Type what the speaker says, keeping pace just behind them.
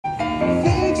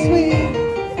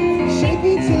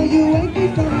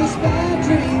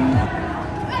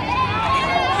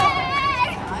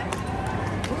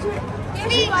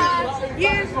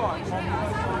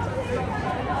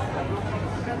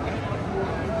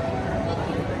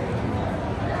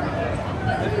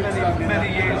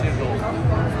many years ago.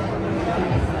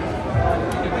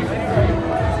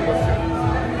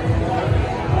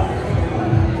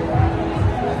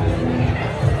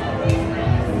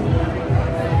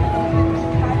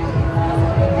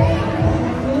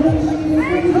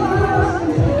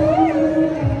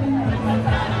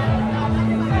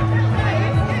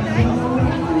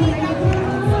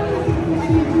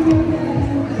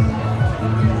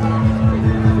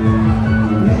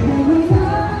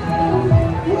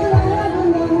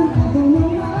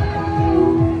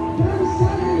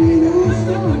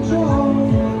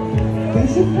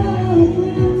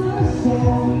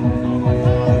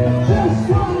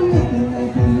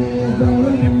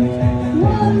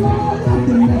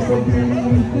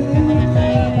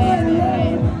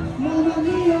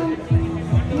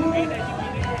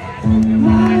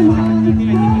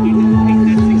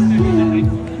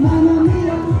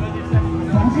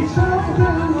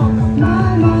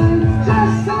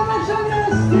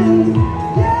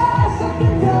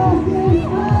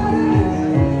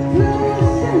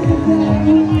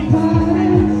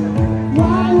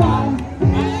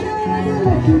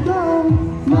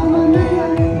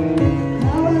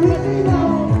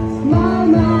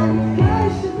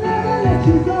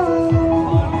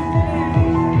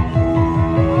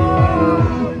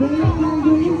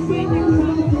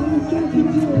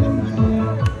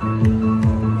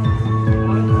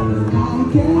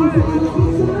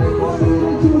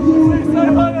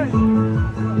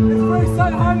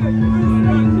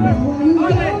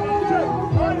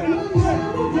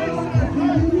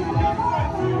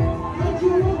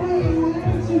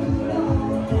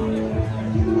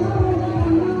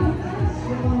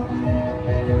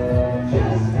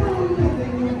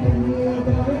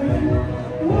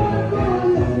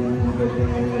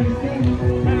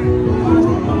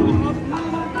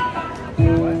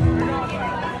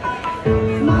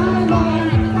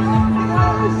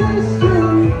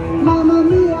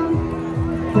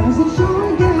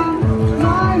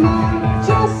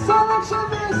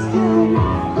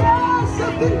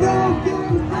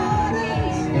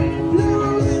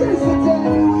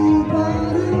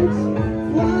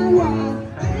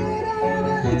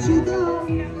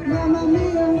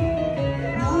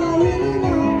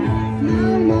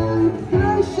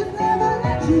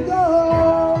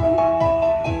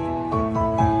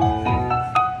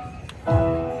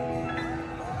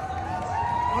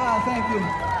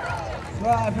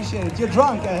 You're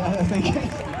drunk, I think.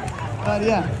 But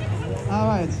yeah, all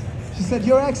right. She said,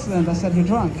 you're excellent. I said, you're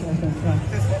drunk, I think. Right.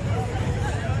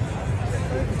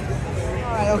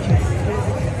 All right, okay.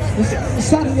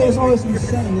 Saturday is always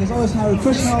insane. There's always Hare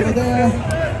Krishna over there.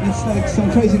 It's like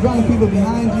some crazy drunk people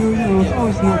behind you. You know, it's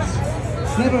always nuts.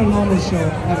 It's never a normal show,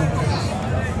 ever.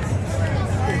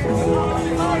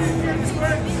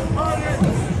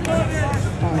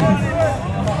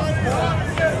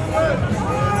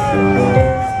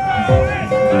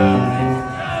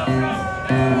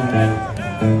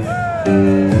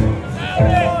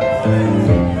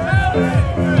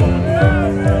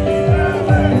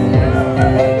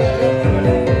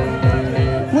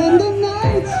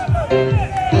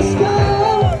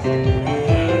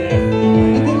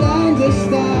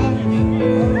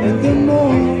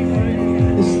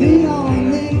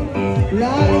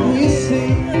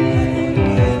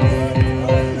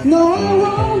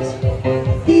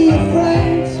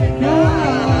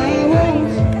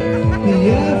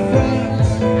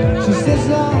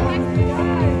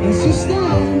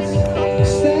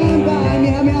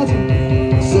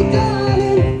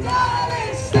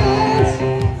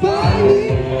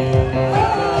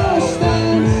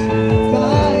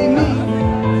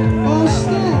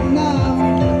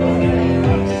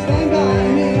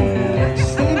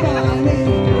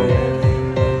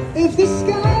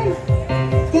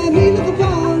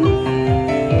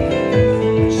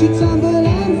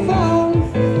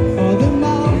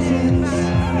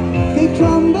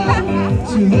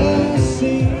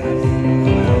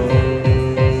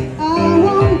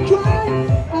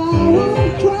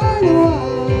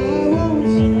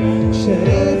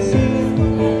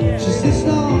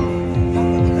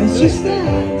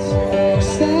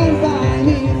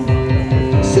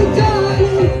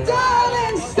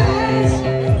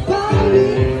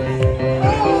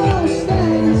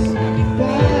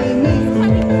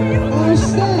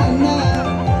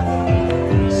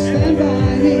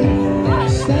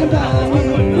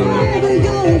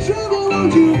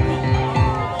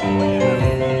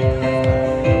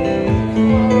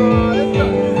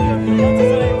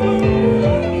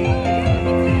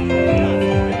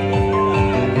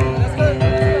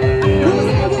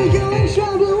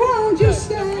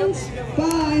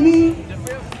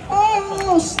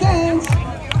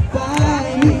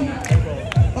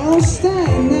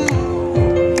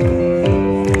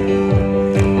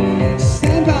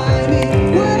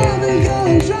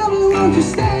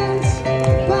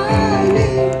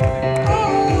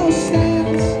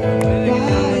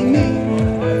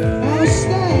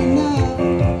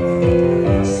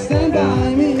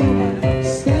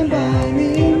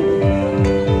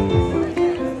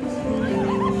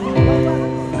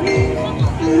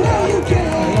 you all you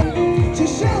can. To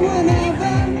show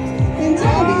whenever, and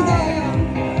I'll be there.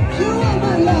 You are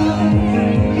my love,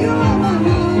 you are my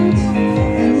heart,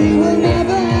 and we will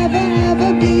never, ever,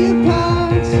 ever be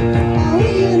apart. Are we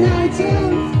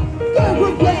united? Look,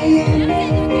 we're playing.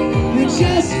 We're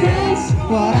just friends.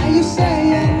 What are you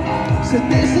saying? So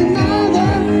there's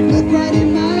another look right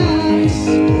in my eyes.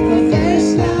 My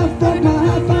first love broke my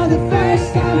heart for the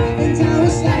first time, and I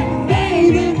was like,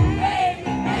 baby,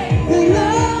 and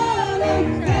oh,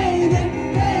 baby,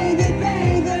 baby,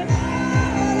 baby,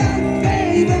 oh,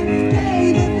 baby,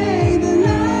 baby, baby,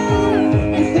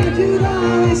 no. I thought you'd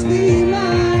always be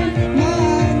mine,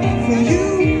 mine. For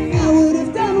you, I would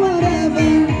have done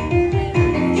whatever.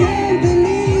 Can't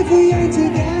believe we ain't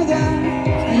together.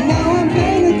 And now I'm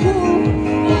playing it cool,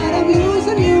 but I'm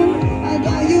losing you. I'll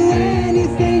buy you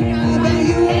anything, I'll buy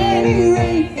you any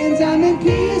ring, and I'm in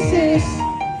pieces.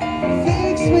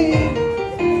 Fix me,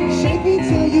 shake me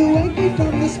till you wake me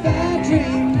from this bad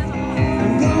dream.